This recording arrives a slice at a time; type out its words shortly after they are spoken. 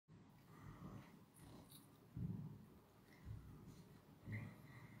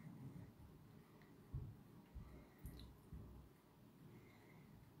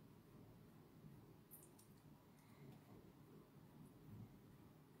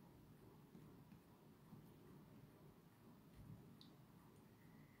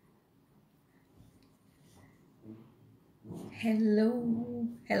Hello,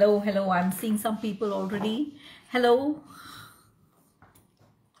 hello, hello. I'm seeing some people already. Hello.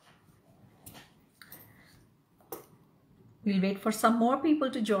 We'll wait for some more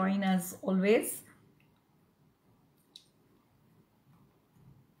people to join as always.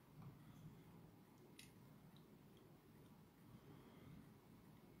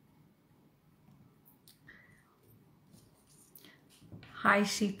 Hi,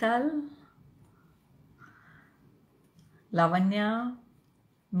 Sheetal, Lavanya,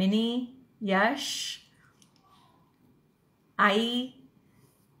 Mini, Yash, Ai,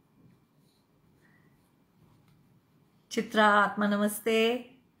 Chitra, Atma Namaste.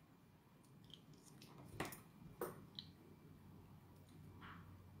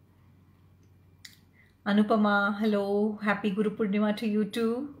 Anupama, hello. Happy Guru Purnima to you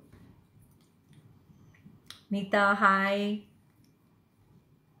too. Nita, hi.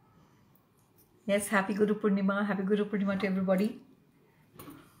 Yes, happy Guru Purnima. Happy Guru Purnima to everybody.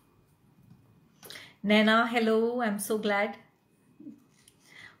 Nana, hello. I'm so glad.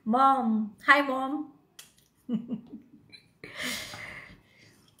 Mom, hi Mom.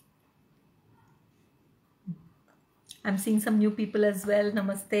 I'm seeing some new people as well.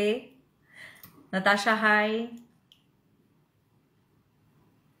 Namaste. Natasha, hi.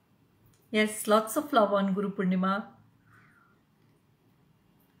 Yes, lots of love on Guru Purnima.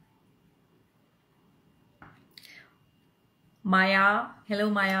 Maya,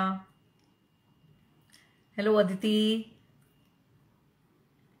 hello Maya. Hello Aditi.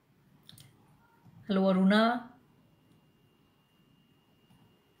 Hello Aruna.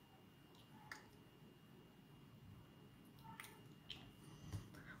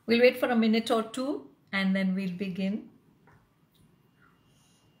 We'll wait for a minute or two and then we'll begin.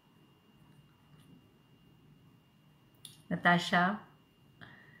 Natasha.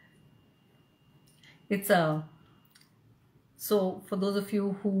 So for those of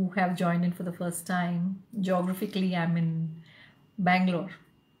you who have joined in for the first time, geographically I'm in Bangalore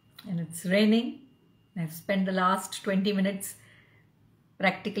and it's raining. I've spent the last 20 minutes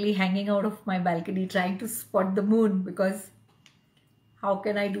practically hanging out of my balcony trying to spot the moon, because how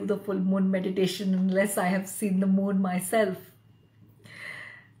can I do the full moon meditation unless I have seen the moon myself?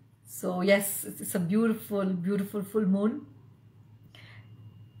 So yes, it's a beautiful, beautiful full moon.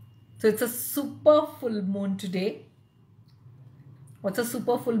 So it's a super full moon today. What's a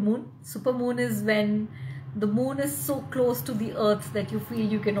super full moon? Super moon is when the moon is so close to the earth that you feel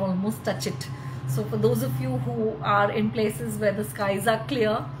you can almost touch it. So for those of you who are in places where the skies are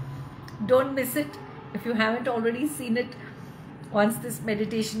clear, don't miss it. If you haven't already seen it, once this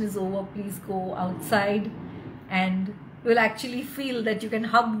meditation is over, please go outside and you'll actually feel that you can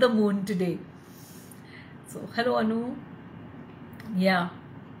hug the moon today. So hello Anu. Yeah,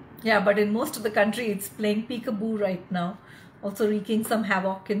 but in most of the country it's playing peekaboo right now, also wreaking some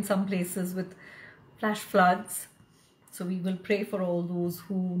havoc in some places with flash floods. So we will pray for all those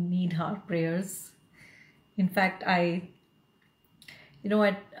who need our prayers. In fact, at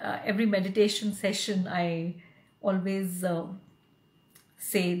every meditation session, I always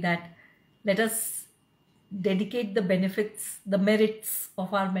say that let us dedicate the benefits, the merits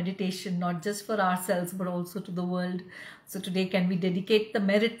of our meditation, not just for ourselves, but also to the world. So today, can we dedicate the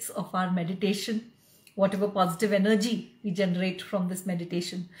merits of our meditation, whatever positive energy we generate from this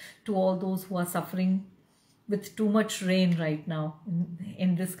meditation, to all those who are suffering with too much rain right now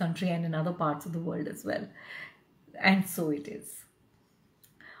in this country and in other parts of the world as well. And so it is.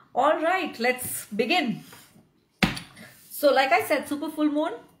 All right, let's begin. So like I said, super full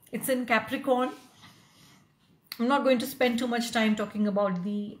moon, it's in Capricorn. I'm not going to spend too much time talking about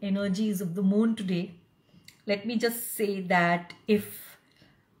the energies of the moon today. Let me just say that if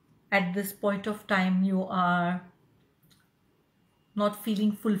at this point of time you are not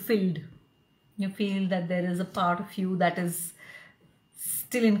feeling fulfilled, you feel that there is a part of you that is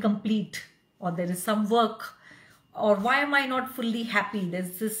still incomplete, or there is some work, or why am I not fully happy?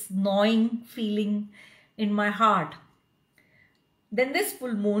 There's this gnawing feeling in my heart. Then this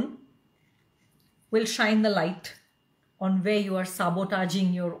full moon will shine the light on where you are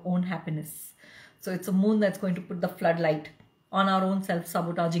sabotaging your own happiness. So it's a moon that's going to put the floodlight on our own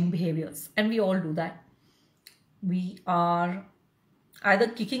self-sabotaging behaviors. And we all do that. We are either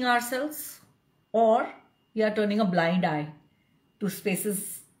kicking ourselves or we are turning a blind eye to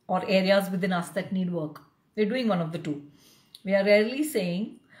spaces or areas within us that need work. We're doing one of the two. We are rarely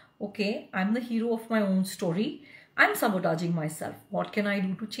saying, okay, I'm the hero of my own story. I'm sabotaging myself. What can I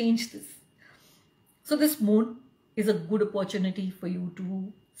do to change this? So this moon is a good opportunity for you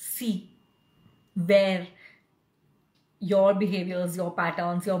to see where your behaviors, your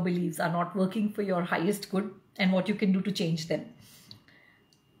patterns, your beliefs are not working for your highest good, and what you can do to change them.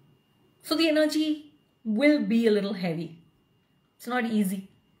 So the energy will be a little heavy. It's not easy.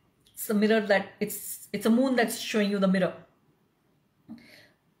 It's a mirror it's a moon that's showing you the mirror.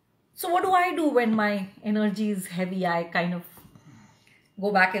 So what do I do when my energy is heavy? I kind of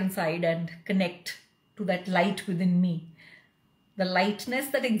go back inside and connect to that light within me. The lightness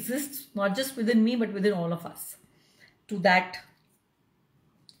that exists not just within me, but within all of us. To that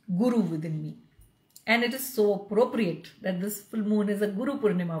Guru within me. And it is so appropriate that this full moon is a Guru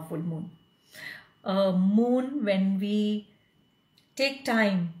Purnima full moon. A moon when we take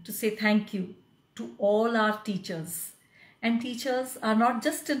time to say thank you to all our teachers. And teachers are not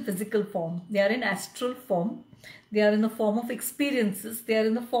just in physical form. They are in astral form. They are in the form of experiences. They are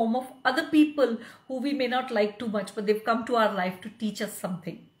in the form of other people who we may not like too much, but they've come to our life to teach us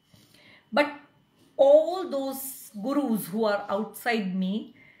something. But all those gurus who are outside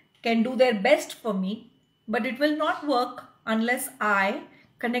me can do their best for me, but it will not work unless I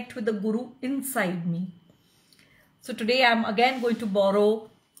connect with the Guru inside me. So today I'm again going to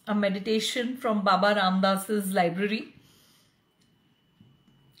borrow a meditation from Baba Ramdass's library.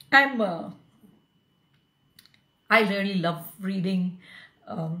 I really love reading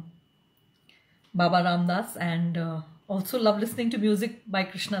Baba Ramdass, and also love listening to music by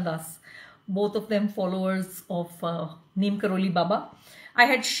Krishna Das. Both of them followers of Neem Karoli Baba. I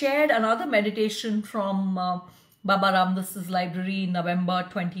had shared another meditation from Baba Ramdass's library in November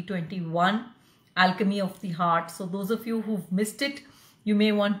 2021, Alchemy of the Heart. So those of you who've missed it, you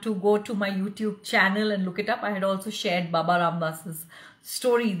may want to go to my YouTube channel and look it up. I had also shared Baba Ramdass's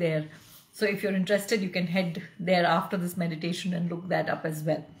story there. So if you're interested, you can head there after this meditation and look that up as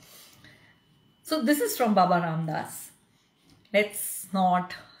well. So this is from Baba Ramdass. Let's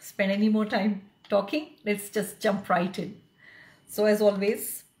not spend any more time talking. Let's just jump right in. So as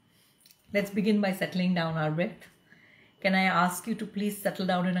always, let's begin by settling down our breath. Can I ask you to please settle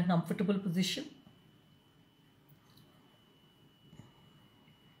down in a comfortable position?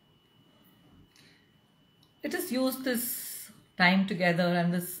 Let us use this time together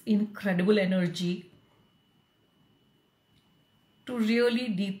and this incredible energy to really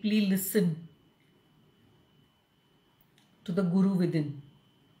deeply listen to the Guru within,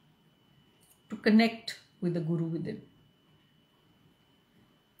 to connect with the Guru within.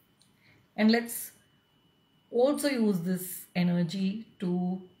 And let's also use this energy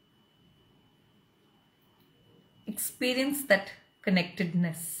to experience that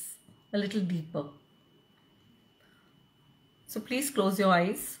connectedness a little deeper. So please close your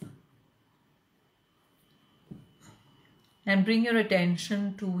eyes and bring your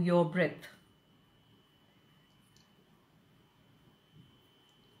attention to your breath.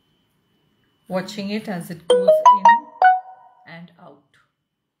 Watching it as it goes in and out.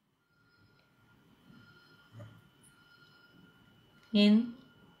 In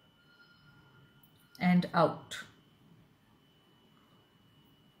and out.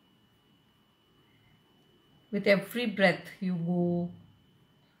 With every breath, you go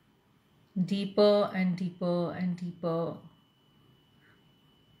deeper and deeper and deeper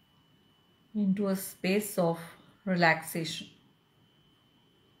into a space of relaxation.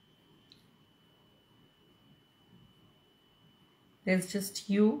 There's just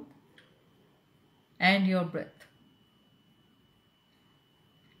you and your breath.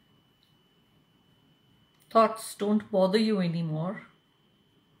 Thoughts don't bother you anymore.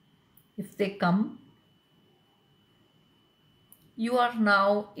 If they come, you are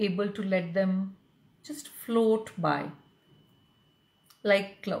now able to let them just float by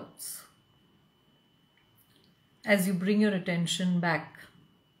like clouds as you bring your attention back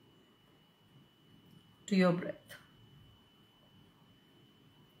to your breath.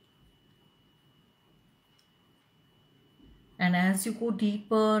 And as you go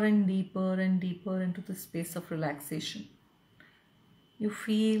deeper and deeper and deeper into the space of relaxation, you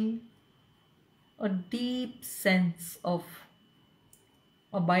feel a deep sense of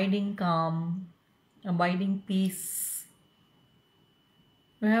abiding calm, abiding peace.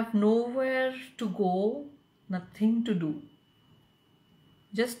 You have nowhere to go, nothing to do.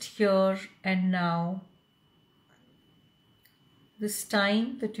 Just here and now, this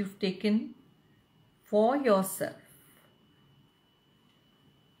time that you've taken for yourself,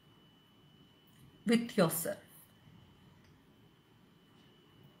 with yourself.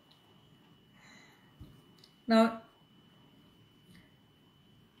 Now,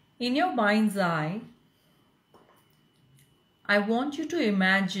 in your mind's eye, I want you to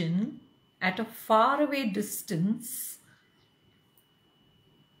imagine at a faraway distance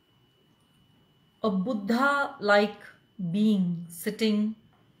a Buddha-like being sitting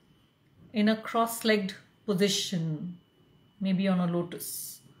in a cross-legged position, maybe on a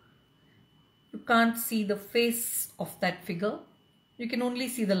lotus. You can't see the face of that figure. You can only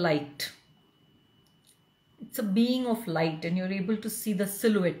see the light. It's a being of light, and you're able to see the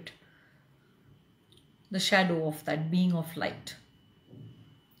silhouette, the shadow of that being of light,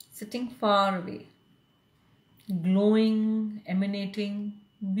 sitting far away, glowing, emanating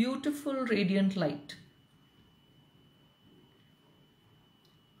beautiful, radiant light.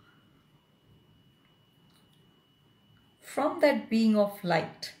 From that being of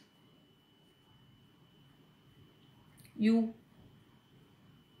light, you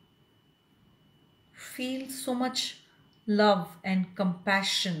feel so much love and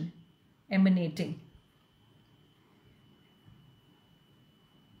compassion emanating.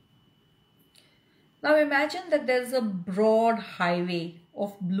 Now imagine that there's a broad highway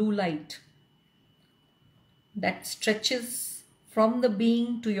of blue light that stretches from the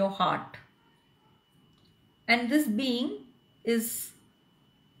being to your heart. And this being is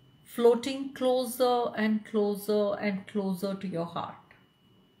floating closer and closer and closer to your heart.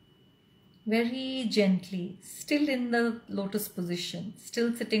 Very gently, still in the lotus position,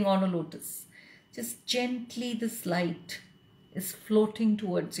 still sitting on a lotus. Just gently this light is floating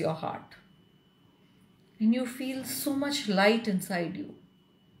towards your heart. And you feel so much light inside you,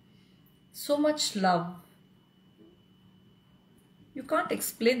 so much love. You can't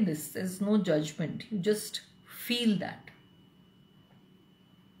explain this, there's no judgment, you just feel that.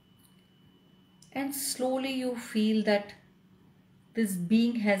 And slowly you feel that this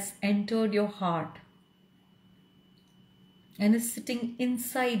being has entered your heart and is sitting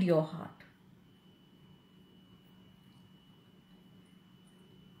inside your heart.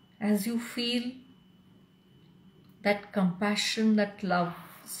 As you feel that compassion, that love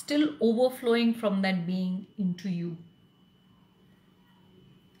still overflowing from that being into you.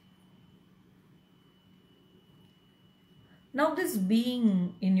 Now this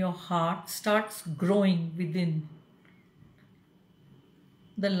being in your heart starts growing within.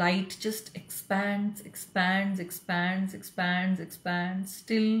 The light just expands, expands, expands, expands, expands,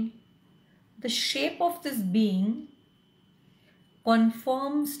 till the shape of this being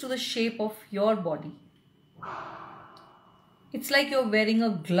conforms to the shape of your body. It's like you're wearing a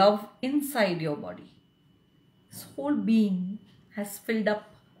glove inside your body. This whole being has filled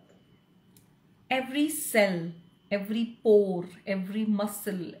up every cell, every pore, every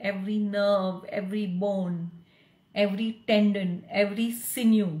muscle, every nerve, every bone, every tendon, every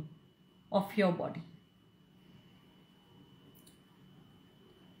sinew of your body.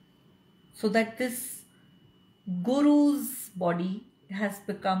 So that this Guru's body has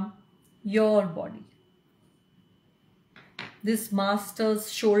become your body. This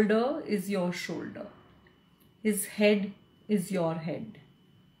master's shoulder is your shoulder. His head is your head.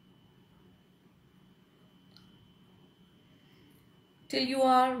 Till you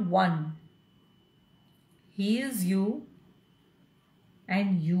are one. He is you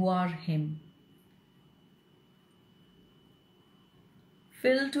and you are him.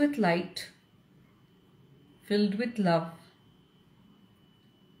 Filled with light, filled with love,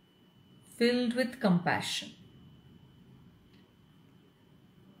 filled with compassion.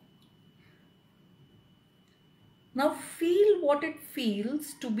 Now feel what it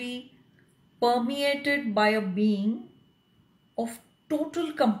feels to be permeated by a being of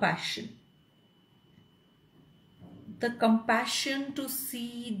total compassion. The compassion to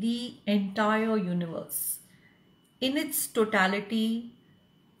see the entire universe in its totality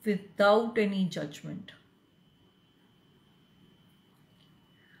without any judgment.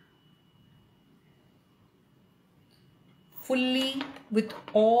 Fully with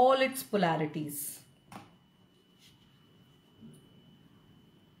all its polarities.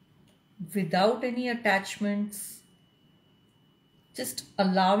 Without any attachments, just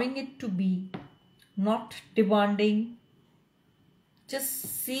allowing it to be, not demanding, just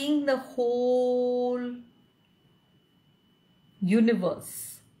seeing the whole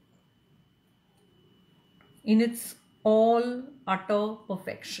universe in its all utter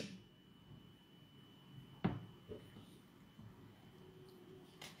perfection.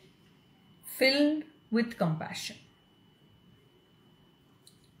 Filled with compassion.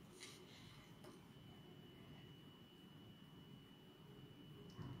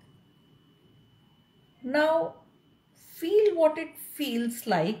 Now feel what it feels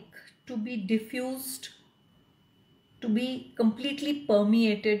like to be diffused, to be completely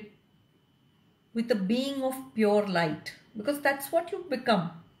permeated with a being of pure light, because that's what you've become.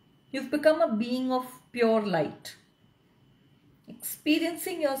 You've become a being of pure light,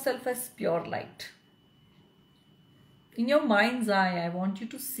 experiencing yourself as pure light. In your mind's eye, I want you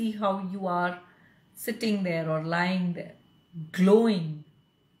to see how you are sitting there or lying there, glowing.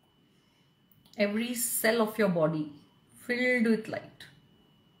 Every cell of your body filled with light.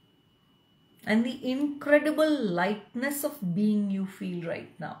 And the incredible lightness of being you feel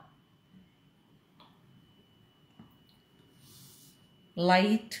right now.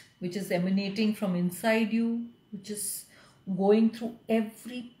 Light which is emanating from inside you, which is going through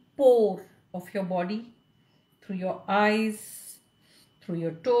every pore of your body, through your eyes, through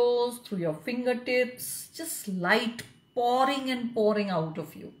your toes, through your fingertips, just light pouring and pouring out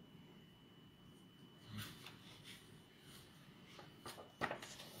of you.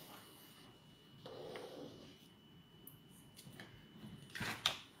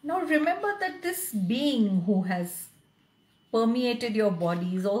 Now remember that this being who has permeated your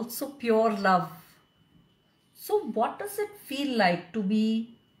body is also pure love. So what does it feel like to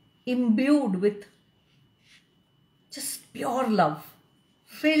be imbued with just pure love,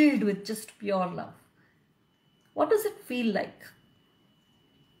 filled with just pure love? What does it feel like?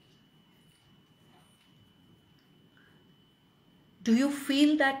 Do you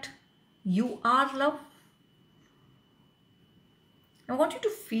feel that you are love? I want you to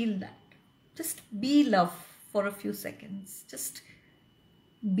feel that. Just be love for a few seconds. Just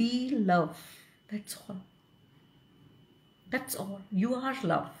be love. That's all. That's all. You are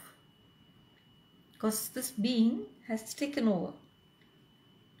love. Because this being has taken over.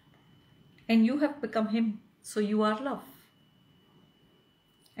 And you have become him. So you are love.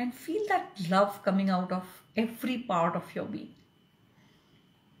 And feel that love coming out of every part of your being.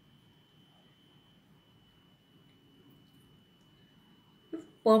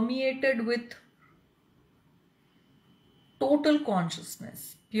 You've permeated with total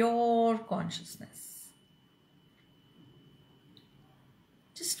consciousness, pure consciousness.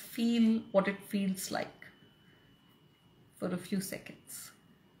 Just feel what it feels like for a few seconds.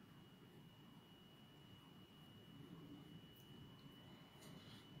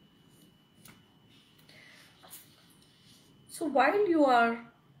 So while you are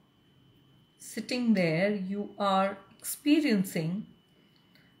sitting there, you are experiencing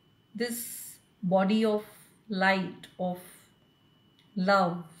this body of light, of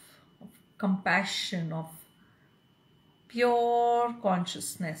love, of compassion, of pure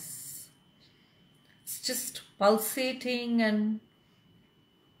consciousness. It's just pulsating and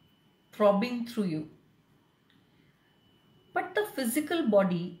throbbing through you. But the physical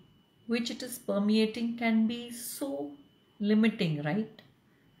body which it is permeating can be so limiting, right?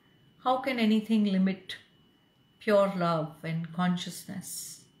 How can anything limit pure love and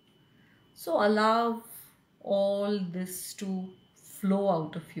consciousness? So allow all this to flow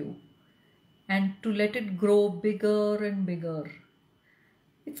out of you and to let it grow bigger and bigger.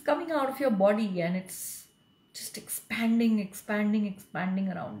 It's coming out of your body and it's just expanding, expanding, expanding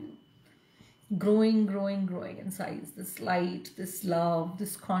around you. Growing, growing, growing in size. This light, this love,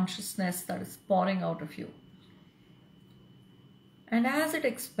 this consciousness that is pouring out of you. And as it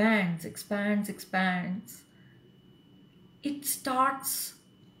expands, expands, expands, it starts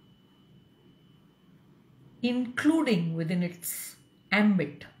including within its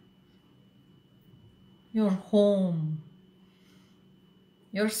ambit your home,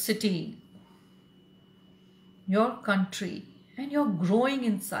 your city, your country, and you're growing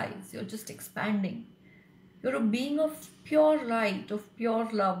in size. You're just expanding. You're a being of pure light, of pure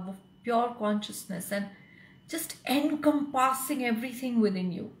love, of pure consciousness, and just encompassing everything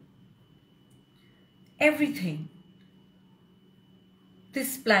within you. Everything.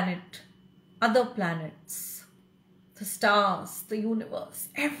 This planet, other planets, the stars, the universe,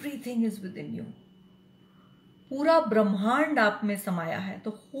 everything is within you. पूरा ब्रह्मांड आप में समाया है.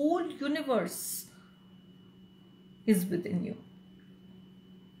 The whole universe is within you.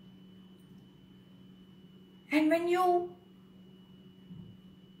 And when you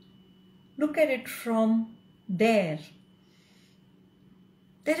look at it from there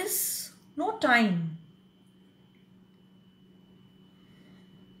is no time.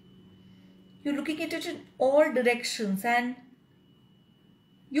 You're looking at it in all directions and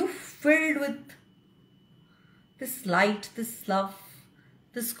you're filled with this light, this love,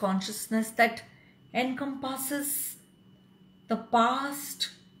 this consciousness that encompasses the past,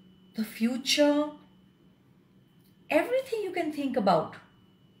 the future, everything you can think about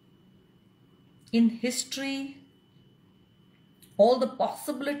in history, all the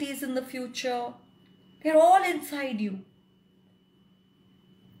possibilities in the future, they're all inside you.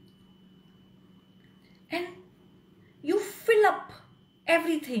 And you fill up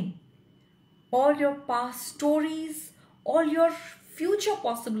everything, all your past stories, all your future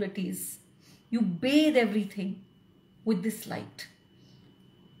possibilities. You bathe everything with this light.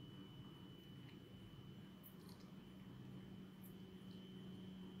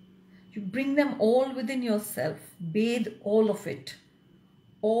 You bring them all within yourself. Bathe all of it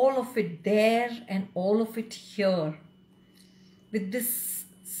there and all of it here, with this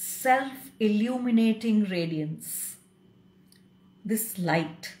self-illuminating radiance, this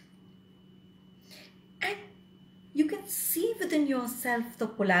light. And you can see within yourself the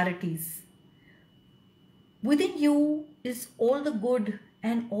polarities. Within you is all the good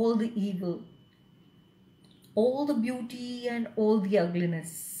and all the evil, all the beauty and all the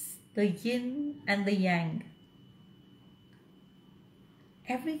ugliness, the yin and the yang.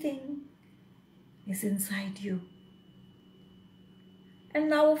 Everything is inside you. And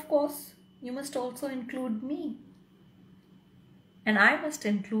now, of course, you must also include me. And I must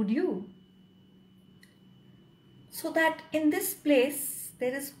include you. So that in this place,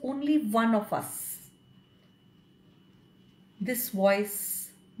 there is only one of us. This voice,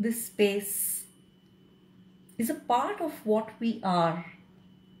 this space is a part of what we are.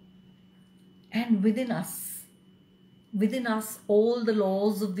 And within us, all the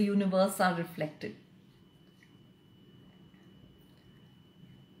laws of the universe are reflected.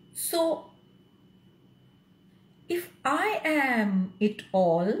 So, if I am it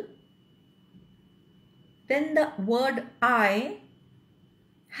all, then the word I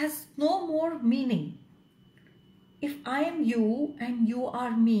has no more meaning. If I am you and you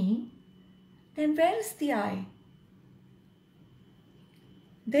are me, then where is the I?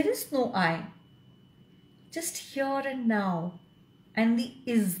 There is no I. Just here and now, and the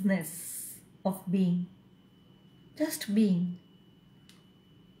isness of being. Just being.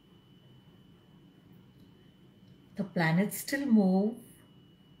 The planets still move,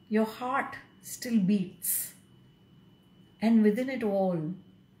 your heart still beats, and within it all,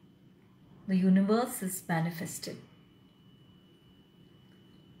 the universe is manifested.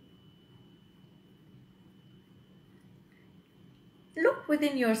 Look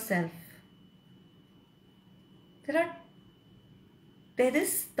within yourself. There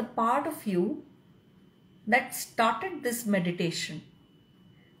is the part of you that started this meditation,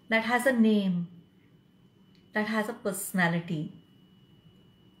 that has a name, that has a personality.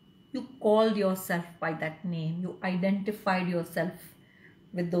 You called yourself by that name. You identified yourself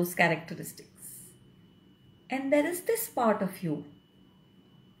with those characteristics. And there is this part of you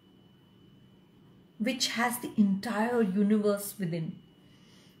which has the entire universe within.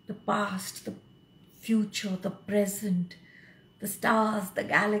 The past, the future, the present, the stars, the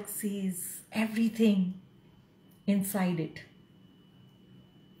galaxies, everything inside it.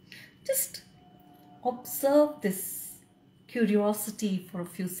 Just observe this curiosity for a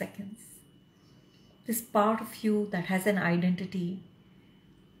few seconds. This part of you that has an identity,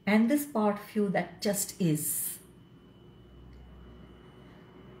 and this part of you that just is.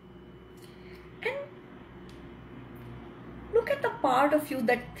 And look at the part of you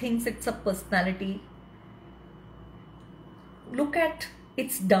that thinks it's a personality. Look at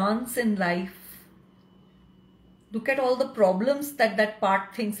its dance in life. Look at all the problems that that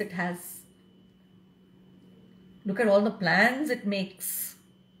part thinks it has. Look at all the plans it makes.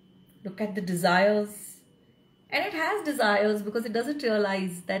 Look at the desires. And it has desires because it doesn't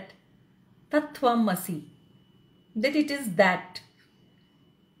realize that Tattvamasi, that it is that.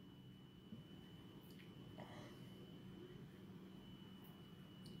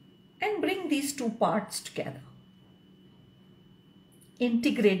 And bring these two parts together.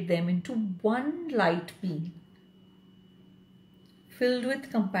 Integrate them into one light being, filled with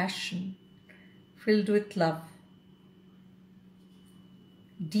compassion, filled with love.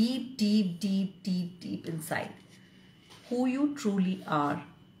 Deep, deep, deep, deep, deep inside, who you truly are.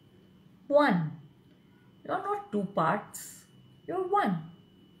 One. You're not two parts. You're one.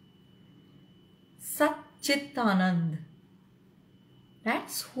 Sat Chit Anand.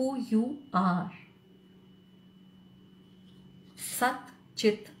 That's who you are. Sat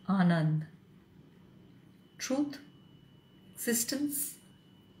Chit Anand. Truth, existence,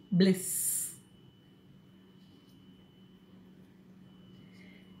 bliss.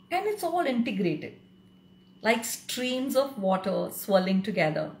 And it's all integrated, like streams of water swirling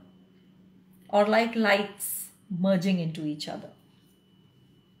together, or like lights merging into each other.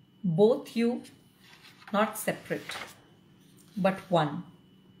 Both you, not separate, but one.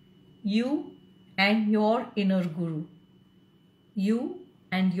 You and your inner guru. You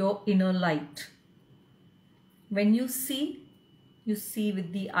and your inner light. When you see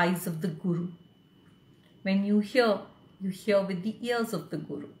with the eyes of the guru. When you hear with the ears of the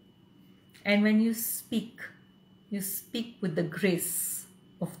guru. And when you speak with the grace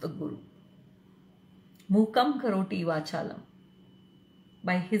of the guru. Mukam karoti vachalam.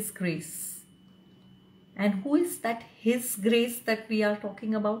 By his grace. And who is that his grace that we are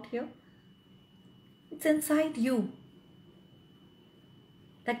talking about here? It's inside you.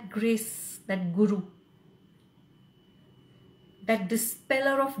 That grace, that Guru, that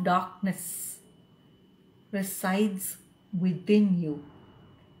dispeller of darkness resides within you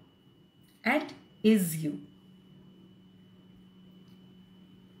and is you.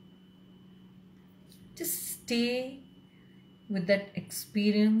 Just stay with that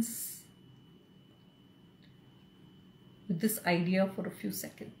experience, with this idea for a few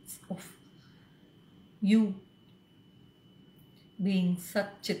seconds of you being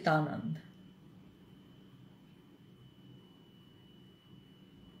Sat Chitanand.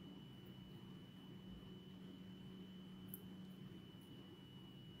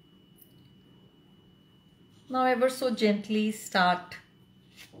 Now ever so gently start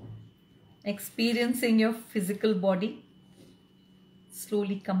experiencing your physical body.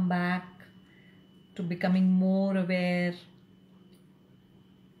 Slowly come back to becoming more aware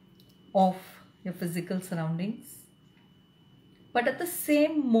of your physical surroundings. But at the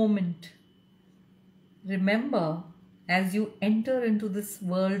same moment, remember, as you enter into this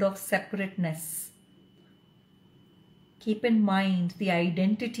world of separateness, keep in mind the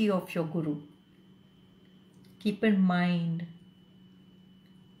identity of your Guru. Keep in mind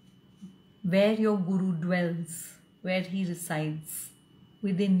where your Guru dwells, where he resides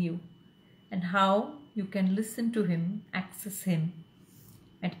within you, and how you can listen to him, access him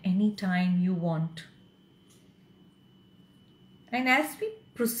at any time you want. And as we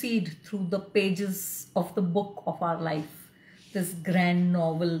proceed through the pages of the book of our life, this grand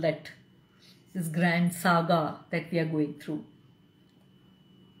novel, this grand saga that we are going through,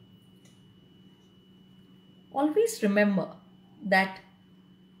 always remember that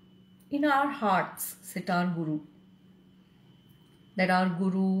in our hearts sit our Guru. That our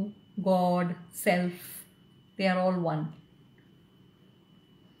Guru, God, Self, they are all one.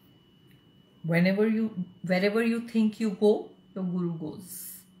 Wherever you think you go, your Guru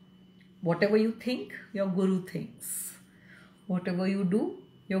goes. Whatever you think, your Guru thinks. Whatever you do,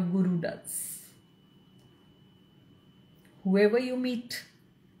 your Guru does. Whoever you meet,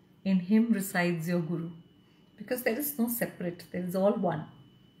 in him resides your Guru. Because there is no separate, there is all one.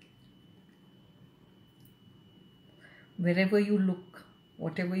 Wherever you look,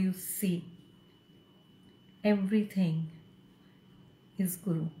 whatever you see, everything is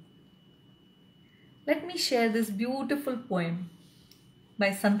Guru. Let me share this beautiful poem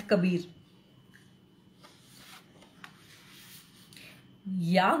by Sant Kabir.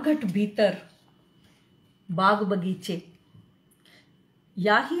 या घट भीतर बाग बगीचे,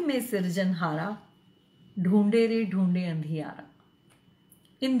 या ही में सिरजनहारा, ढूंढे रे ढूंढे अंधियारा.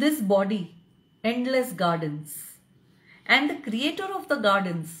 In this body, endless gardens, and the creator of the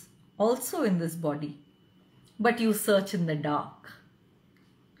gardens also in this body, but you search in the dark.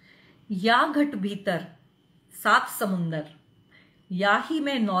 या घट भीतर सात समुंदर, या ही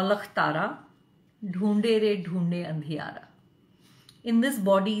में नौलख तारा, ढूंढे रे ढूंढे अंधियारा. In this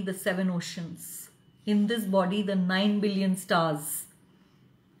body, the 7 oceans. In this body, the 9 billion stars.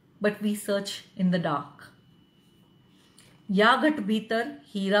 But we search in the dark. या घट भीतर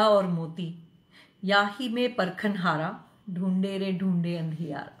हीरा और मोती, या ही में परखनहारा, ढूंढे रे ढूंढे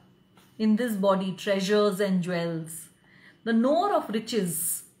अंधियारा. In this body, treasures and jewels, the knower of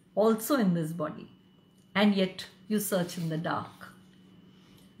riches also in this body, and yet you search in the dark.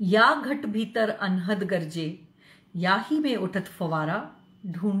 या घट भीतर अनहद गरजे, या ही में उठत फवारा,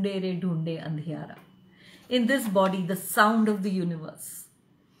 ढूंढे रे ढूंढे अंधियारा. In this body, the sound of the universe,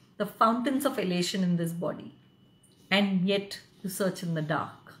 the fountains of elation in this body, and yet you search in the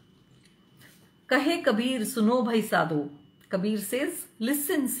dark. Kahe Kabir, suno bhai sadho. Kabir says,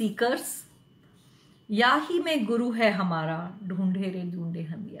 listen seekers. Yahi mein Guru hai hamara, ढूंढे re ढूंढे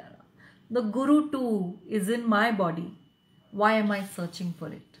अंधियारा. The Guru too is in my body. Why am I searching for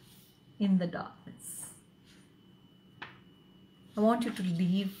it in the darkness? I want you to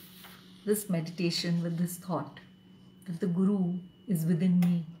leave this meditation with this thought that the Guru is within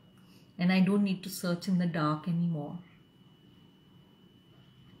me and I don't need to search in the dark anymore.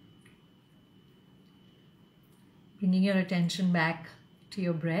 Bringing your attention back to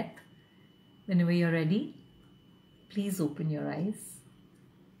your breath. Whenever you're ready, please open your eyes.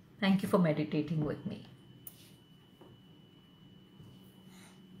 Thank you for meditating with me.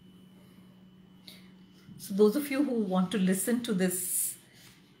 So those of you who want to listen to this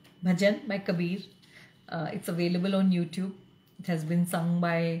bhajan by Kabir, it's available on YouTube. It has been sung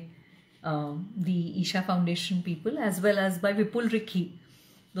by the Isha Foundation people as well as by Vipul Rikhi.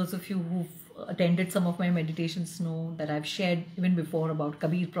 Those of you who've attended some of my meditations know that I've shared even before about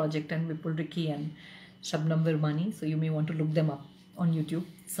Kabir Project and Vipul Rikhi and Shabnam Virmani. So you may want to look them up on YouTube.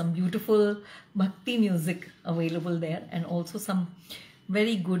 Some beautiful bhakti music available there, and also some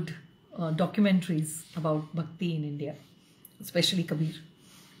very good documentaries about bhakti in India, especially Kabir.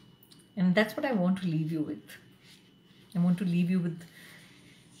 And that's what I want to leave you with. I want to leave you with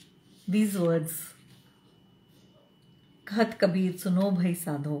these words. कहत कबीर सुनो भाई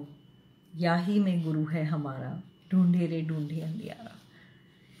साधो, याही में गुरु है हमारा, ढूंढे रे ढूंढे अंधियारा.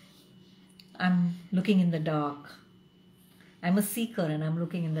 I'm looking in the dark. I'm a seeker and I'm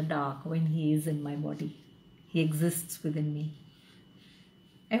looking in the dark when he is in my body. He exists within me.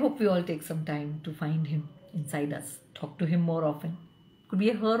 I hope we all take some time to find him inside us. Talk to him more often. Could be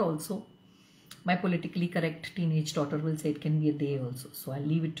a her also. My politically correct teenage daughter will say it can be a they also. So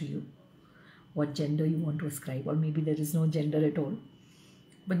I'll leave it to you. What gender you want to ascribe, or maybe there is no gender at all.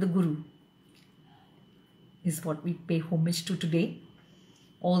 But the Guru is what we pay homage to today.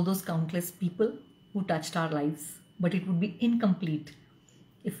 All those countless people who touched our lives. But it would be incomplete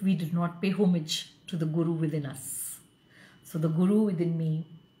if we did not pay homage to the Guru within us. So the Guru within me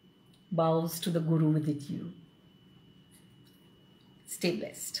bows to the Guru within you. Stay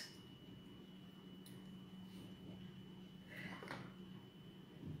blessed.